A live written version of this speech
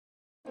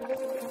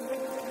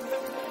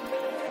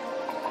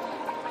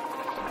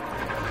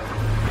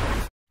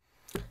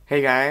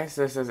Hey guys,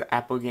 this is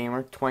Apple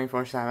Gamer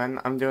 24/7.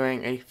 I'm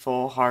doing a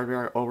full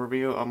hardware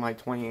overview of my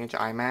 20-inch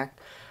iMac.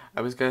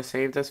 I was going to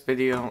save this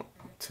video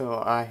till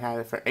I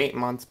had it for 8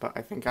 months, but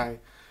I think I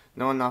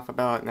know enough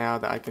about it now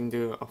that I can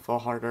do a full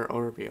hardware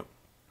overview.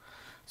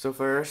 So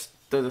first,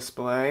 the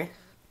display.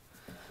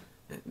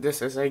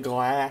 This is a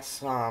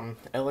glass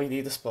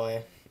LED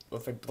display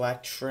with a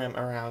black trim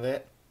around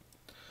it.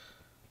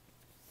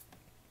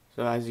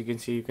 So as you can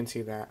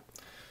see that.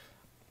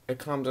 It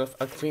comes with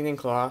a cleaning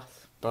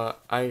cloth, but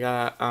I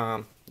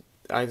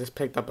just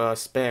picked up a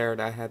spare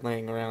that I had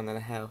laying around in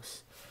the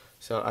house,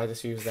 so I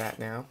just use that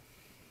now.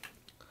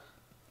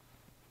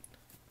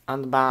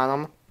 On the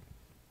bottom,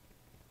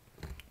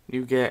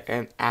 you get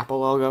an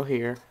Apple logo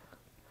here,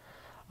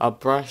 a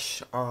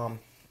brush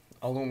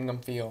aluminum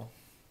feel.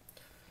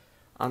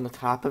 On the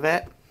top of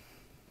it,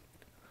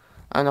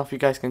 I don't know if you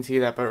guys can see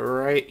that, but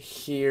right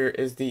here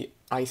is the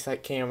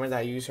iSight camera that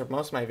I use for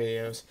most of my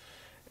videos,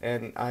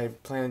 and I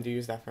plan to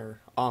use that for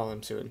all of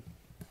them soon.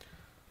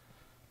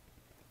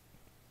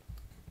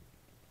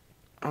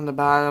 On the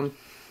bottom,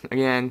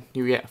 again,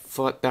 you get a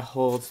foot that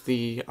holds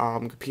the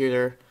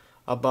computer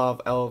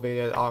above,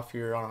 elevated off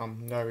your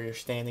wherever you're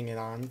standing it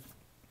on.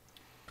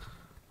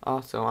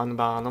 Also on the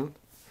bottom,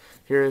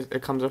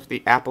 it comes with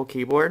the Apple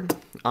keyboard,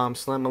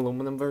 slim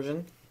aluminum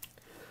version.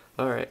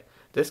 Alright,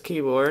 this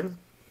keyboard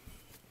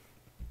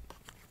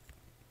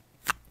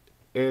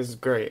is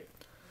great.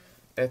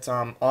 It's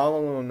all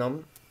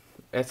aluminum.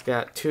 It's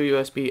got 2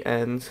 USB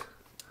ends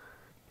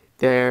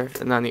there,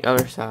 and on the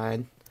other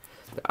side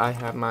I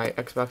have my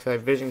Xbox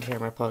Live Vision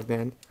camera plugged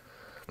in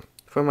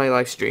for my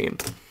live stream.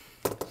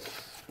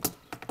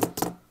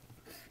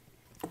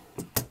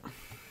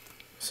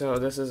 So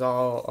this is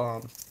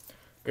all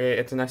great.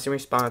 It's nice and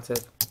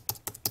responsive.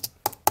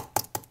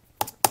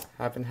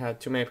 Haven't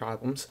had too many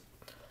problems.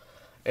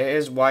 It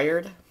is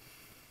wired,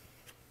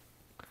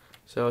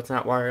 so it's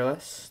not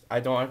wireless.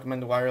 I don't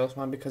recommend the wireless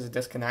one because it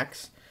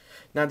disconnects.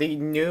 Now the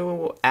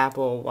new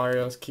Apple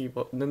wireless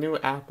keyboard, the new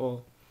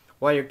Apple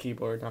wired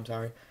keyboard,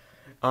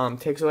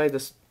 takes away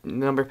this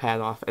number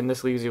pad off, and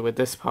this leaves you with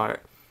this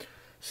part.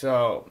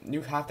 So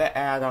you have to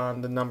add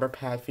on the number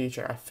pad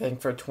feature, I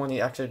think, for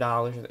 $20 extra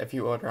if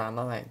you order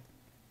online.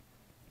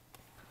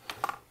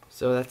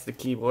 So that's the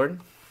keyboard.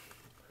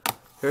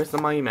 Here's the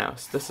Mighty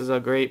Mouse. This is a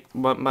great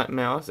one-button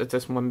mouse. It's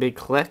just one big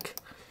click.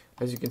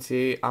 As you can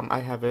see, I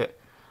have it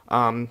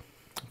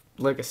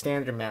like a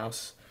standard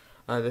mouse.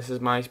 This is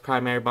my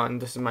primary button.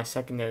 This is my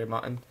secondary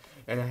button,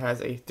 and it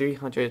has a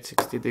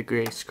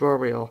 360-degree scroll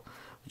wheel,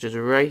 which is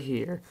right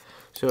here,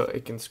 so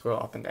it can scroll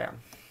up and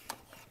down.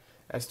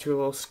 It has 2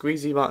 little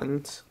squeezy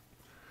buttons.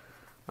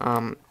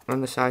 On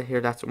the side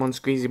here, that's one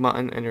squeezy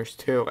button, and there's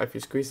 2. If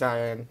you squeeze that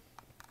in,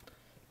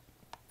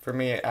 for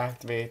me it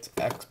activates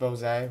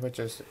Expose, which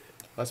is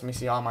lets me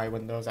see all my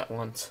windows at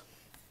once.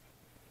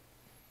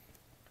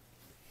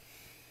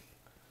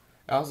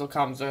 It also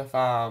comes with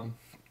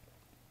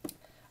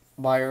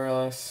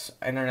wireless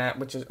internet,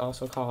 which is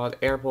also called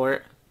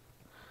Airport.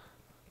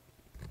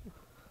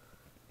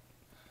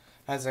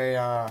 Has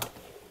a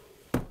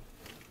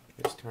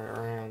just turn it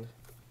around.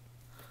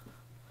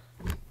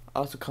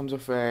 Also comes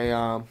with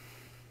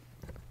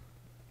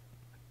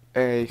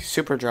a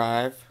super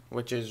drive,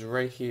 which is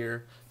right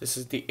here. This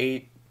is the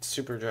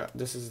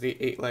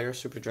 8-layer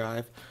super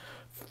drive,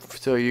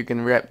 so you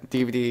can rip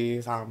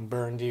DVDs,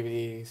 burn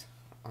DVDs,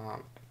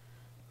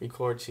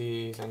 record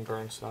CDs, and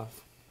burn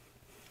stuff.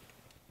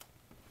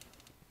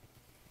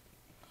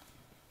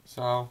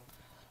 So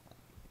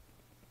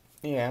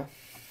yeah,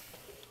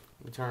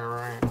 let me turn it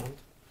around.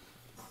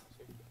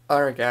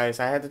 Alright guys,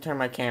 I had to turn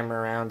my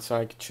camera around so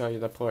I could show you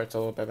the ports a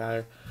little bit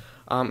better.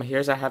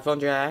 Here's a headphone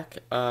jack,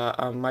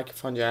 a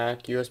microphone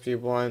jack, USB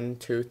 1,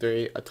 2,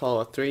 3, a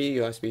total of 3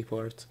 USB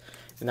ports,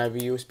 and I have a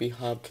USB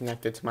hub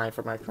connected to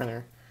for my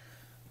printer.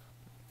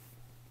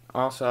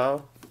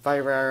 Also,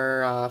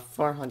 fiber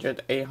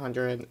 400,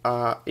 800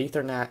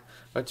 Ethernet,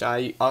 which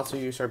I also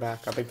use for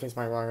backup in case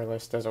my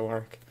wireless doesn't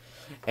work.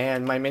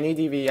 And my mini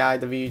DVI,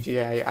 the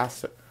VGA,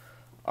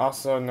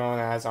 also known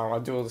as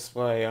a dual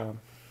display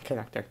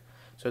connector.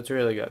 So it's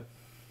really good.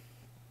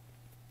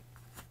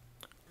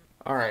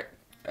 Alright,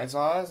 as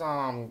far as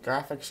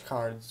graphics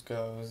cards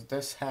goes,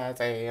 this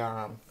has a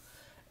ATI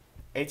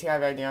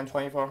Radeon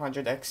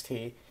 2400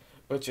 XT,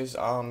 which is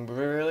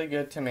really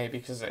good to me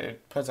because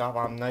it puts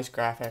out nice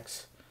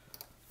graphics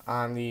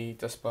on the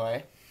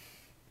display.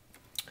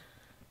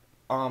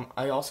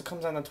 It also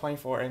comes on the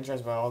 24-inch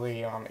as well,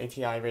 the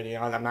ATI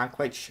Radeon. I'm not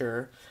quite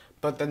sure,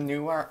 but the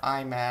newer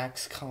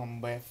iMacs come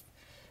with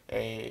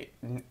a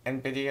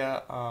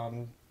NVIDIA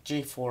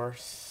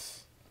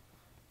GeForce.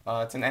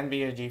 It's an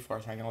NVIDIA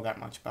GeForce, I know that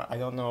much, but I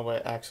don't know what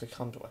it actually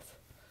comes with.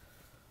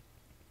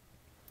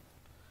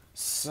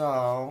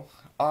 So,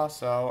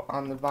 also,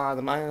 on the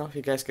bottom, I don't know if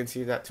you guys can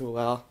see that too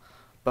well,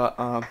 but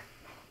I'll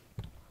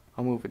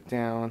move it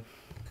down.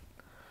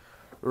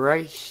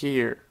 Right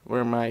here,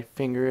 where my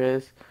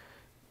finger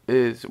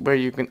is where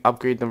you can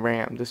upgrade the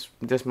RAM.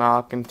 This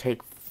model can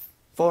take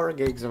 4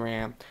 gigs of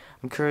RAM.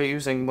 I'm currently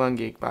using 1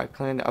 gig, but I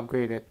plan to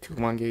upgrade it to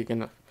 1 gig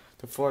to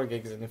 4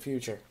 gigs in the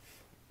future.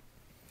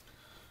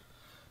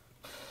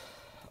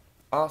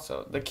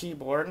 Also, the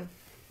keyboard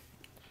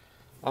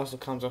also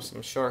comes with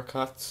some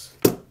shortcuts.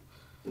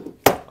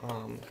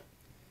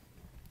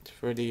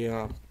 For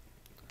the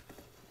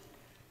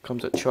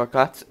comes with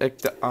shortcuts.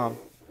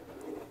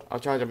 I'll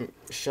try to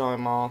show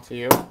them all to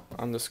you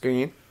on the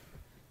screen.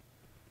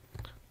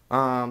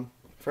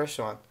 First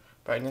one,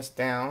 brightness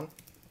down.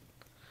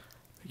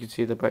 You can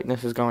see the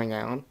brightness is going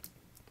down.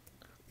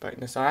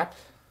 Brightness up.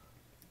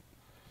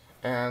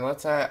 And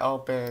let's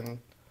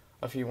open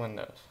a few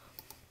windows.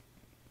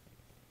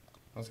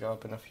 Let's go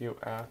open a few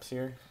apps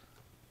here.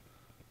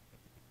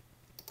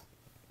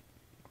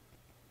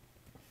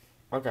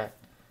 Okay.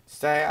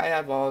 Say I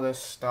have all this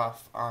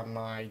stuff on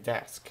my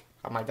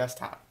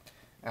desktop,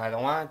 and I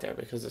don't want it there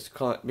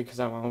because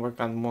I want to work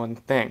on one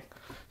thing.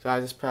 So I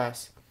just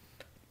press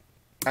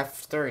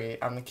F3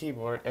 on the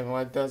keyboard, and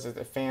what it does is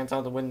it fans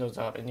all the windows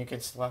up, and you can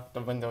select the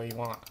window you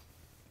want.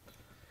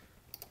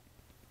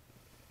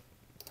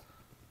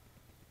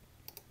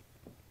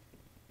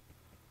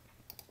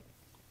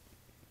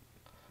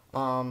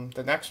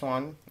 The next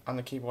one on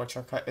the keyboard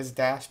shortcut is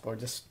dashboard.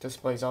 This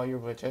displays all your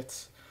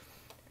widgets.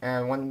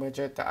 And one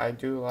widget that I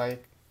do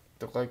like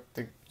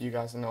you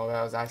guys to know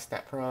about is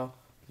iStat Pro,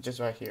 which is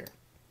right here.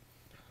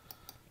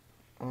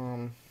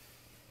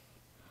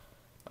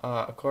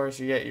 Of course,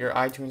 you get your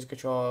iTunes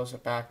controls,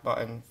 back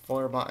button,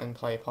 4-button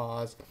play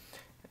pause,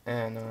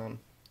 and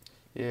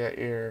you get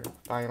your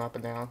volume up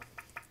and down,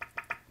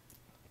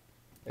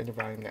 and your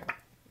volume down.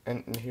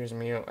 And here's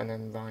mute, and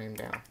then volume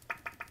down.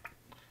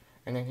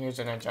 And then here's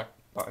an eject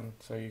button,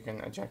 so you can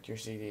eject your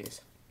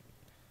CDs.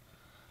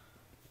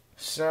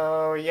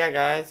 So yeah,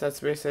 guys,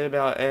 that's basically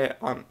about it.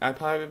 I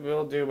probably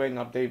will do an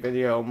update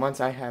video once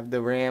I have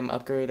the RAM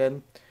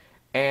upgraded,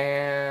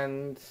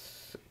 and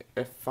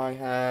if I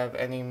have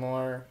any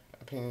more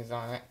opinions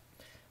on it.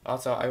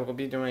 Also, I will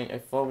be doing a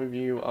full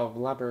review of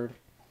Leopard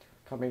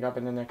coming up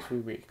in the next few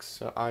weeks.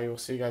 So I will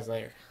see you guys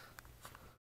later.